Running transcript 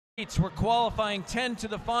We're qualifying 10 to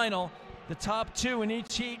the final. The top 2 in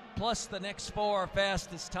each heat, plus the next 4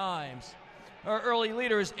 fastest times. Our early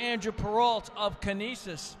leader is Andrew Peralt of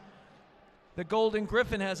Canisius. The Golden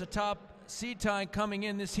Griffin has a top seed time coming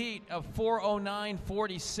in this heat of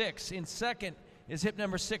 4:09.46. In second is hip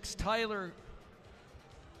number 6 Tyler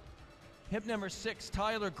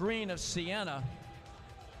Green of Siena.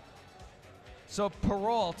 So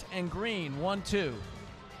Peralt and Green 1-2.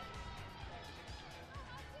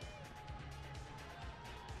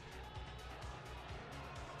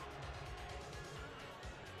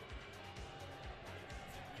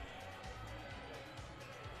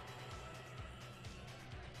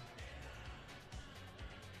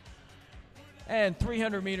 And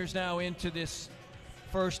 300 meters now into this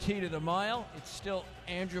first heat of the mile. It's still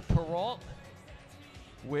Andrew Peralt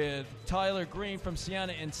with Tyler Green from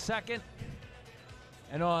Siena in second.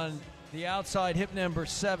 And on the outside, hip number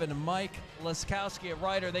 7, Mike Laskowski, a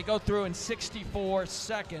rider. They go through in 64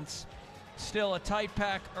 seconds. Still a tight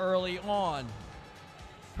pack early on.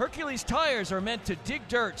 Hercules tires are meant to dig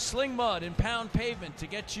dirt, sling mud, and pound pavement to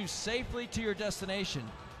get you safely to your destination.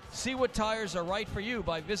 See what tires are right for you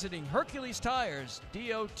by visiting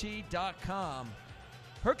HerculesTires.com.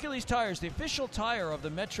 Hercules Tires, the official tire of the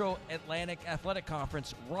Metro Atlantic Athletic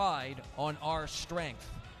Conference. Ride on our strength.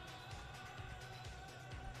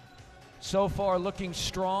 So far looking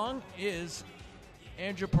strong is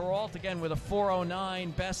Andrew Peralt, again with a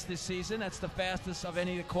 4:09 best this season. That's the fastest of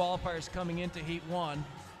any of the qualifiers coming into Heat 1.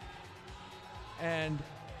 And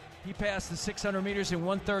he passed the 600 meters in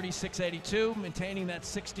 1:36.82, maintaining that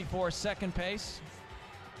 64-second pace.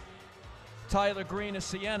 Tyler Green of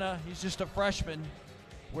Siena, he's just a freshman,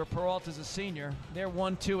 where Peralt is a senior. They're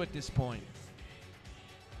 1-2 at this point.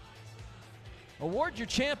 Award your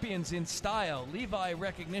champions in style. Levi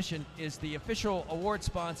Recognition is the official award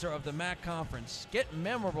sponsor of the MAAC Conference. Get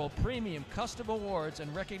memorable premium custom awards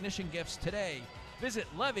and recognition gifts today. Visit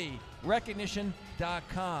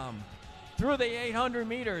LevyRecognition.com. Through the 800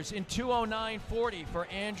 meters in 2:09.40 for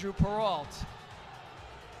Andrew Peralt.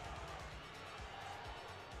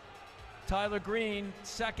 Tyler Green,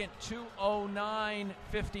 second,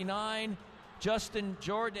 2:09.59. Justin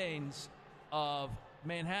Jordanes of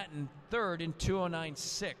Manhattan, third in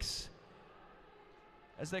 2:09.6.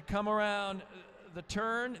 As they come around the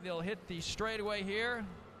turn, they'll hit the straightaway here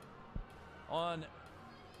on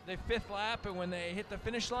the 5th lap, and when they hit the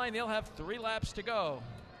finish line, they'll have 3 laps to go.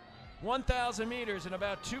 1,000 meters in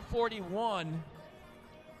about 2:41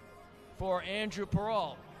 for Andrew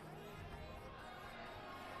Peralt.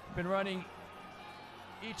 Been running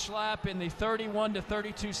each lap in the 31 to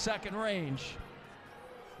 32 second range.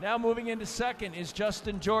 Now moving into second is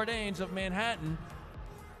Justin Jordanes of Manhattan.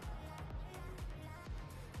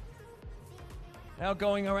 Now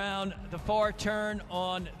going around the far turn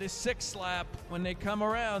on the 6th lap. When they come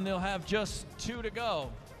around, they'll have just 2 to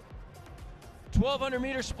go. 1,200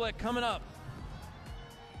 meter split coming up.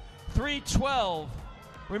 3:12.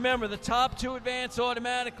 Remember, the top 2 advance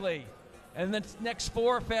automatically, and the next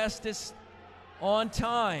 4 fastest on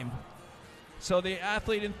time. So the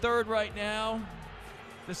athlete in third right now,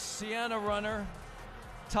 the Siena runner,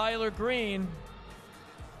 Tyler Green.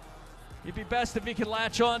 It'd be best if he could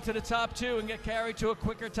latch on to the top 2 and get carried to a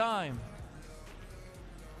quicker time.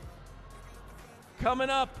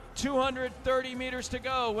 Coming up, 230 meters to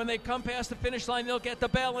go. When they come past the finish line, they'll get the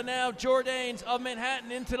bell, and now Jordanes of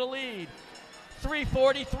Manhattan into the lead.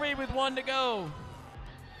 3:43 with 1 to go.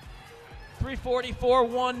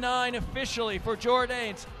 3:44.19 officially for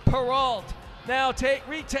Jordanes. Peralt now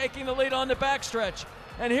retaking the lead on the backstretch.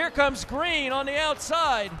 And here comes Green on the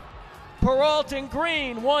outside. Peralt and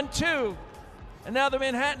Green, 1-2. And now the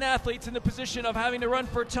Manhattan athletes in the position of having to run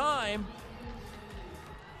for time.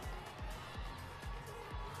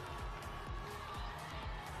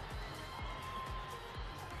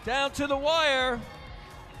 Down to the wire.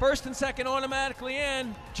 First and second automatically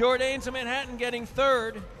in. Jordanes of Manhattan getting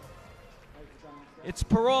third. It's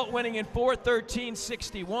Peralt winning in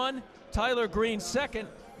 4:13.61. Tyler Green second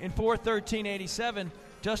in 4:13.87.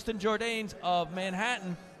 Justin Jordanes of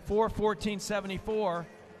Manhattan, 4:14.74.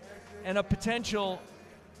 And a potential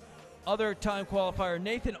other time qualifier,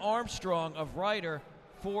 Nathan Armstrong of Ryder,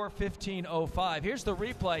 4:15.05. Here's the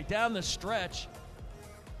replay down the stretch,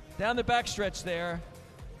 down the backstretch there.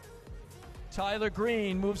 Tyler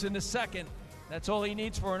Green moves into second. That's all he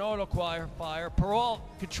needs for an auto qualifier. Peralt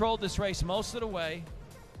controlled this race most of the way.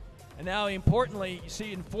 And now, importantly, you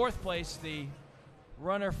see in 4th place, the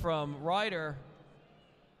runner from Ryder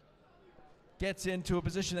gets into a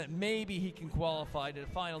position that maybe he can qualify to the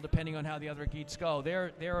final, depending on how the other heats go.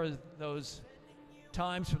 There are those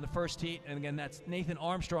times from the first heat. And again, that's Nathan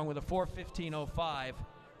Armstrong with a 4:15.05.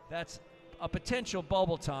 That's a potential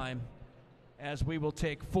bubble time, as we will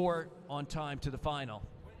take 4 on time to the final.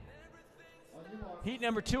 Heat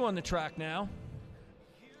number 2 on the track now.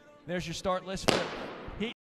 There's your start list for